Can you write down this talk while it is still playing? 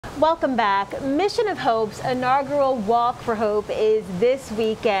Welcome back. Mission of Hope's inaugural Walk for Hope is this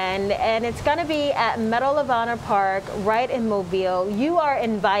weekend, and it's going to be at Medal of Honor Park right in Mobile. You are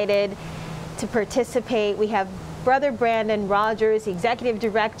invited to participate. We have Brother Brandon Rogers, the Executive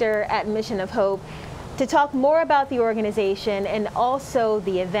Director at Mission of Hope, to talk more about the organization and also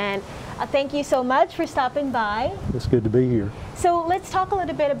the event. Thank you so much for stopping by. It's good to be here. So let's talk a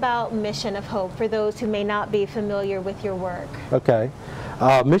little bit about Mission of Hope for those who may not be familiar with your work. Okay.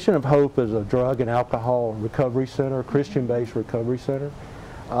 Mission of Hope is a drug and alcohol recovery center, Christian-based recovery center.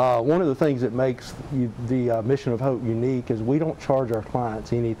 One of the things that makes the Mission of Hope unique is we don't charge our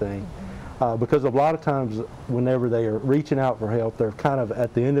clients anything. Because a lot of times whenever they are reaching out for help, they're kind of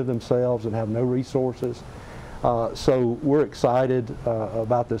at the end of themselves and have no resources. So we're excited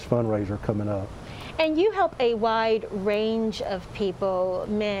about this fundraiser coming up. And you help a wide range of people,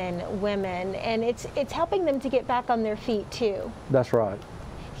 men, women, and it's helping them to get back on their feet too. That's right.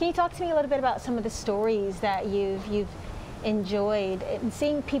 Can you talk to me a little bit about some of the stories that you've enjoyed in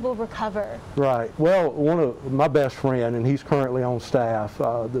seeing people recover? Right. Well, one of my best friend, and he's currently on staff,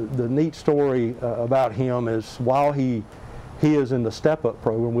 the neat story about him is while he is in the step-up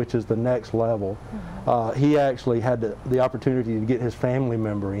program, which is the next level, he actually had the opportunity to get his family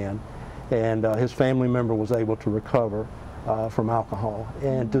member in, and his family member was able to recover from alcohol.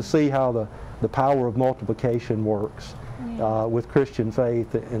 And to see how the power of multiplication works with Christian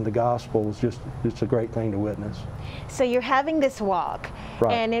faith and the gospel is just a great thing to witness. So you're having this walk,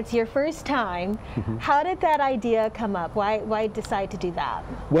 right, and it's your first time. How did that idea come up? Why decide to do that?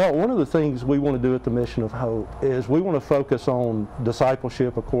 Well, one of the things we want to do at the Mission of Hope is we want to focus on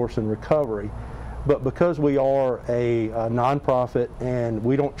discipleship, of course, and recovery. But because we are a nonprofit and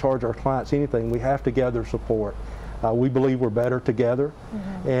we don't charge our clients anything, we have to gather support. We believe we're better together,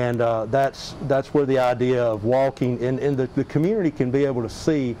 and that's where the idea of walking, and the community can be able to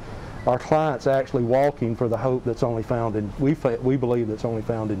see our clients actually walking for the hope that's only found in, we believe that's only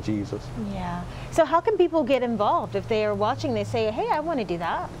found in Jesus. Yeah. So how can people get involved if they are watching, they say, hey, I want to do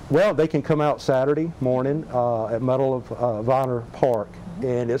that? Well, they can come out Saturday morning at Medal of Honor Park,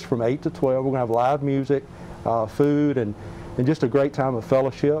 and it's from 8 to 12. We're going to have live music, food, and just a great time of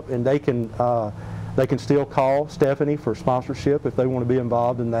fellowship, and they can still call Stephanie for sponsorship if they want to be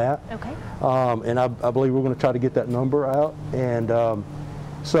involved in that. Okay. And I believe we're going to try to get that number out, and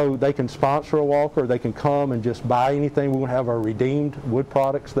so they can sponsor a walker, they can come and just buy anything. We're going to have our redeemed wood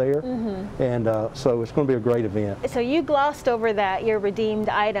products there, and so it's going to be a great event. So you glossed over that, your redeemed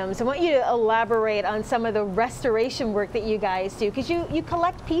items. I want you to elaborate on some of the restoration work that you guys do, because you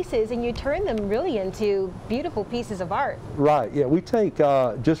collect pieces and you turn them really into beautiful pieces of art. Right, yeah, we take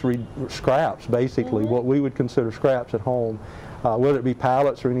just scraps, basically, what we would consider scraps at home, whether it be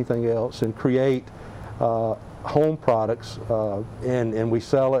pallets or anything else, and create home products, and we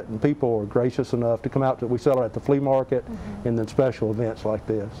sell it, and people are gracious enough to come out we sell it at the flea market and then special events like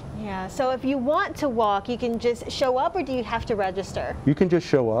this. Yeah, so if you want to walk, you can just show up, or do you have to register? You can just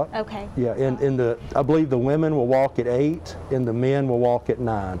show up. Okay. Yeah, and I believe the women will walk at 8 and the men will walk at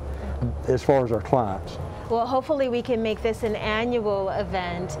 9 as far as our clients. Well, hopefully we can make this an annual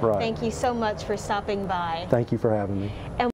event. Right. Thank you so much for stopping by. Thank you for having me.